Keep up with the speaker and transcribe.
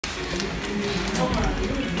Okay.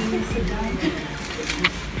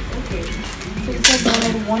 So you said you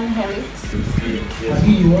wanted one helix.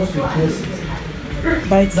 He wants to test it.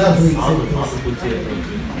 Bite That's it. what he said.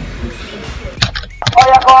 Oh,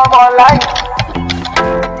 yeah, come online.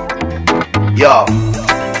 Yo.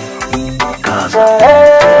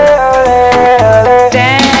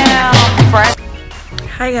 Damn, friend.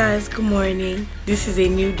 Hi guys, good morning. This is a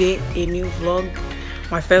new day, a new vlog.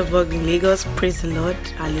 My first vlog in Lagos. Praise the Lord.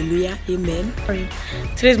 Hallelujah. Amen.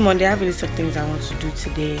 Today's Monday. I have a list of things I want to do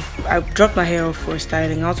today. I dropped my hair off for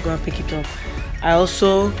styling. I want to go and pick it up. I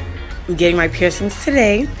also am getting my piercings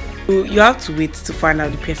today. You have to wait to find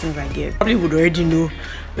out the piercings I get. Probably would already know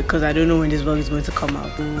because I don't know when this vlog is going to come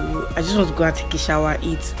out. So I just want to go and take a shower,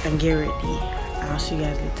 eat, and get ready. And I'll see you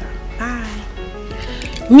guys later. Bye.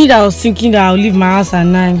 Me that was thinking that I'll leave my house at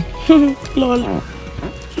 9. Lol.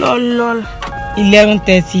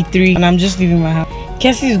 11:33 and I'm just leaving my house.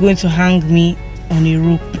 Cassie is going to hang me on a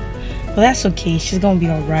rope. But that's okay. She's going to be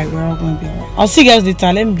alright. We're all going to be alright. I'll see you guys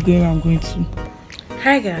later. Let me go where I'm going to.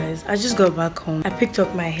 Hi guys, I just got back home. I picked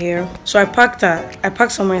up my hair. So I parked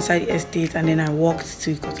somewhere inside the estate and then I walked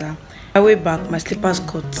to Ikota. My way back, my slippers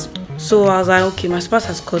cut. So I was like, okay, my slippers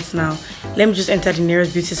has cut now. Let me just enter the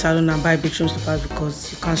nearest beauty salon and buy bedroom slippers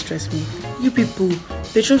because you can't stress me. You people,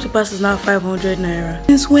 bedroom slippers is now 500 naira.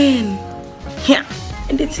 Since when? Yeah,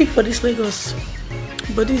 and they take for this Lagos.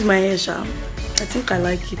 But this is my hair, Sha. I think I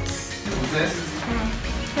like it.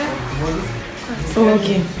 Oh,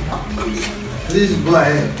 okay. Please go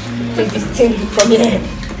ahead. Take this thing from here.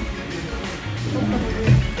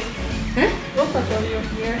 Huh? What part of your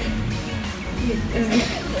hair? Let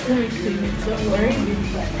me clean it, don't worry.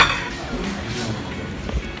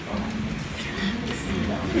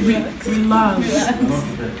 Relax.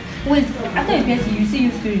 Wait, after you pierce you say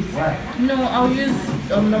use spirit. No, I'll use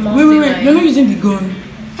normal. Wait. You're not using the gun.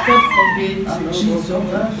 God forbid. Jesus.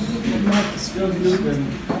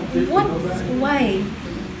 What? Why?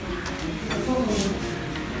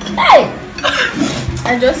 Hey! I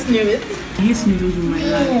just knew it. I hate needles with my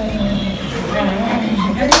life. I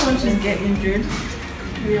didn't want you to get injured.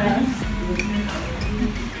 Yeah.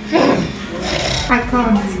 I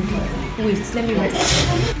can't. Wait, let me rest.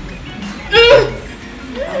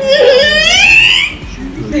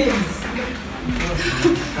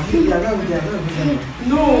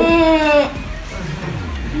 No.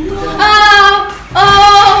 Oh,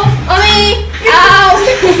 mommy! Ow!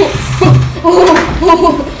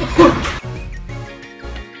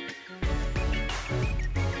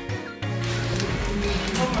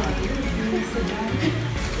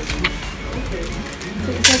 So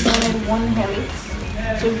you said you wanted one helix.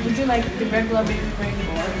 So would you like the regular baby brain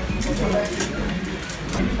or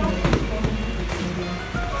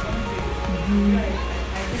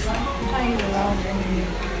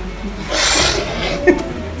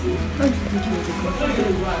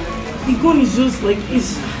the gun is just like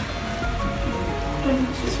it's.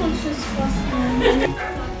 This one's just faster.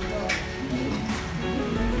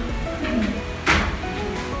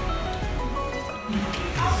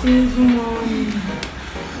 Mommy,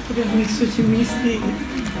 could have made such a mistake.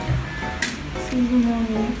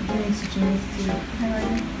 Mommy, I could have made such a mistake.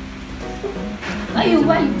 Why you?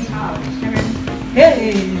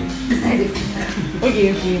 Hey! Okay.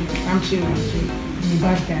 I'm chill. I'm a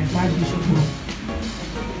bad guy. Bad bishop.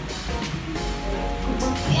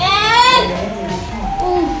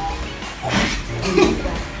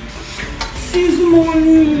 Since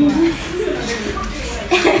morning.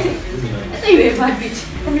 I thought you were a bad bitch.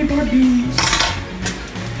 I'm a bad bitch.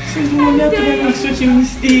 Since morning, I could have made such a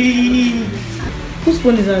mistake. Whose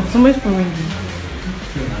phone is that? Somebody's phone ringing.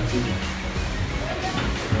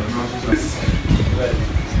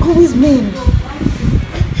 Always men.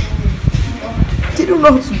 They don't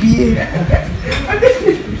know how to behave.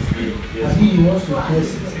 He wants to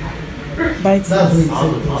test it. Bite That's what it. he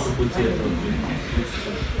said.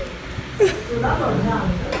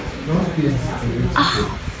 Don't pierce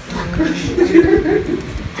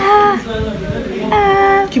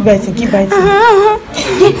it. Keep biting.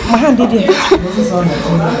 My hand did it. Doesn't sound like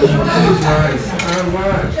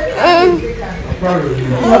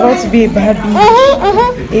You're about to be a bad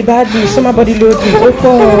bitch. A bad bitch. Somebody loading.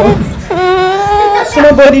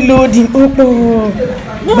 Somebody loading.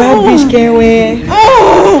 Bad bitch can't wear.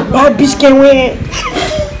 Bad bitch can't wear.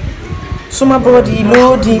 Somebody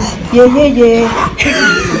loading. Yeah.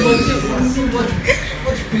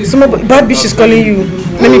 Somebody, bad bitch is calling you.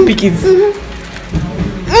 Let me pick it.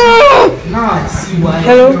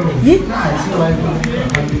 Hello? Yeah?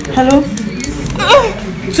 Hello?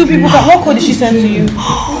 Two people. What code did she send to you?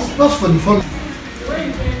 Not for the phone.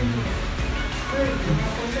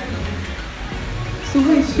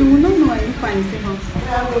 She will not know I look fine in the same house.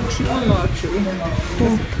 She won't know actually.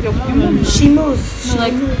 Your mom. She knows. No,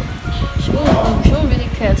 like she won't really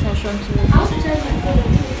pay attention to me.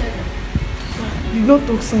 You don't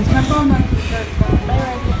talk sense. My phone might be dead.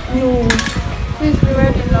 No. Please be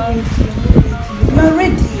ready now. You are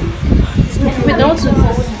ready. We don't do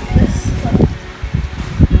this.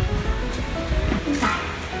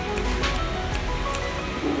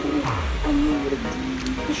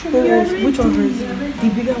 Wait, which one hurts? The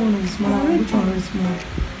bigger one or the smaller one? Which one hurts more?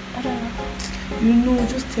 I don't know. You know,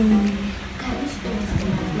 just tell me.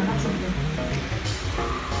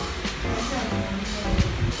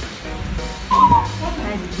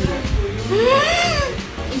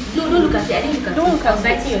 No, don't look at it. I didn't look at it. Don't look at it.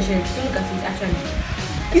 Biting your shirt. Don't look at it, actually.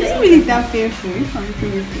 Is it really that painful? If I'm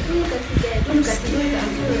looking at it. Don't look at it there. Don't look at it. Don't look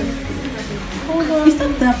at it. Hold on. It's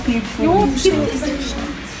not that painful. You won't keep this.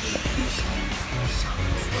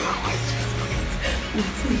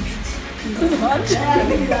 This is hard.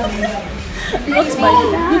 Not my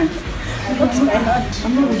hand. Not my hand.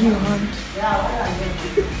 I'm not holding your hand.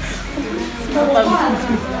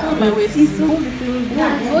 Hold my waist. It's so feeling good.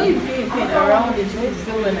 It's only feeling pain around it. You won't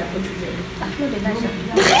feel when I put it in.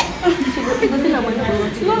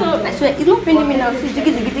 No, I swear, it's not paining me now. It's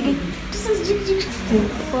jiggy, jiggy, jiggy. This is jiggy, jiggy.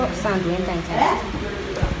 For sound, we enter inside.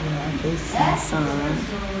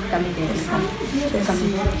 Come in there.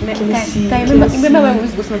 Can you remember when we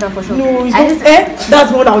used to go smell down for sure? No, it's not.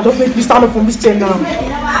 That's one that will just make me stand up from this chair now.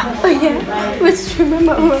 Oh yeah. Wait,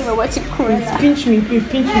 remember watching Korean. Pinch me, pinch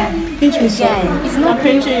me, pinch me. Yeah, it's not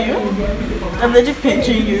Pinching you? I'm legit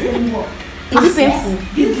pinching you. Is it painful?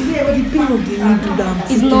 The pain of the needle that I'm It's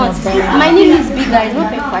thinking not. about. My name is bigger. It's not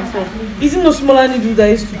painful, I swear. Is it no smaller needle that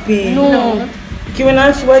used to pain? No. Okay, when I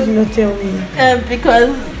asked you, why did you not tell me?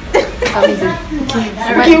 Because Amazing.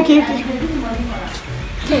 Okay.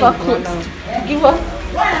 Give her clothes. Give her.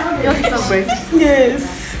 Your sister breast. Yes.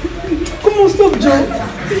 Come on, stop, Joe.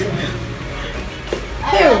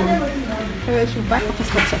 Ew. I should back up his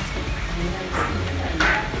sweatshirt.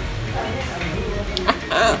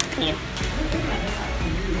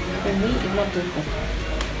 For me, it's not painful.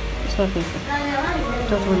 It's not painful.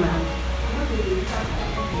 Don't hold my hand.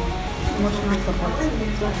 Emotional support.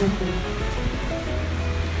 It's not painful.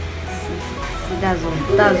 See, that's all.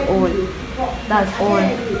 That's all. That's all.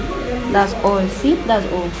 That's all. See, that's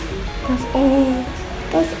all. That's all.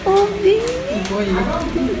 That's all.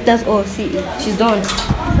 That's all. See, she's done.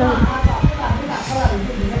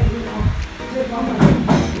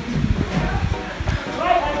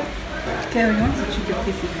 Kelly, you want to check your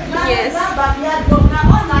face inside? Yes.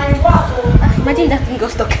 Imagine that thing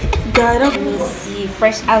got stuck. God, Let me see.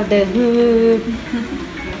 Fresh out the hood.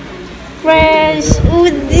 Fresh. Who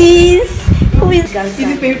this? Who is Is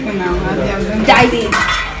it painful now? Have you done Diving.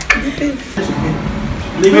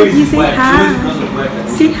 You say hi.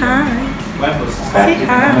 Say hi. Say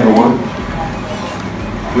hi.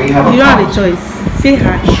 You don't have a choice. Say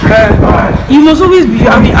hi. You must always be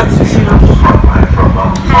having attitude.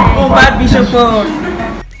 Oh, bad Bishop.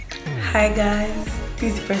 Hi guys.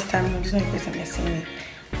 This is the first time. This is not the first time you've seen me.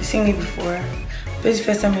 You've seen me before. But this is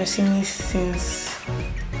the first time you've seen me since.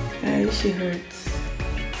 She hurts.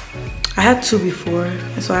 I had 2 before,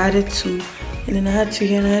 and so I added 2, and then I had 2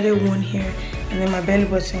 here, and I added 1 here, and then my belly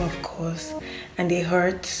button, of course, and they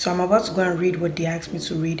hurt. So I'm about to go and read what they asked me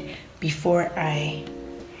to read before I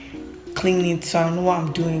clean it, so I know what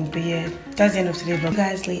I'm doing. But yeah, that's the end of today's vlog.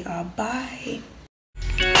 Guys, later. Bye.